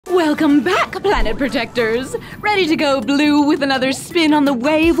Welcome back, planet protectors! Ready to go blue with another spin on the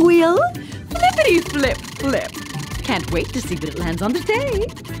wave wheel? Flippity flip flip! Can't wait to see what it lands on today.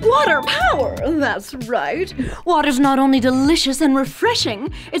 Water power, that's right. Water's not only delicious and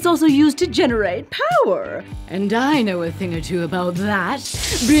refreshing, it's also used to generate power. And I know a thing or two about that.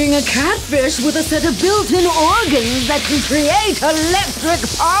 Being a catfish with a set of built-in organs that can create electric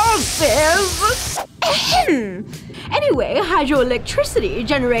pulses. Anyway, hydroelectricity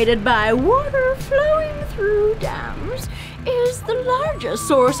generated by water flowing through dams is the largest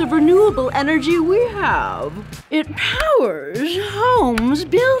source of renewable energy we have. It powers homes,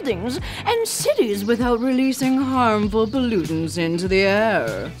 buildings, and cities without releasing harmful pollutants into the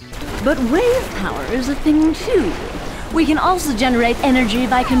air. But wave power is a thing too. We can also generate energy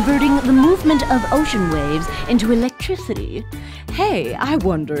by converting the movement of ocean waves into electricity. Hey, I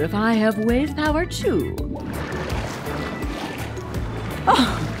wonder if I have wave power too.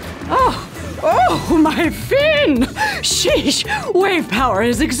 Oh, my fin! Sheesh, wave power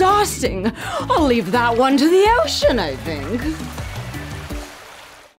is exhausting. I'll leave that one to the ocean, I think.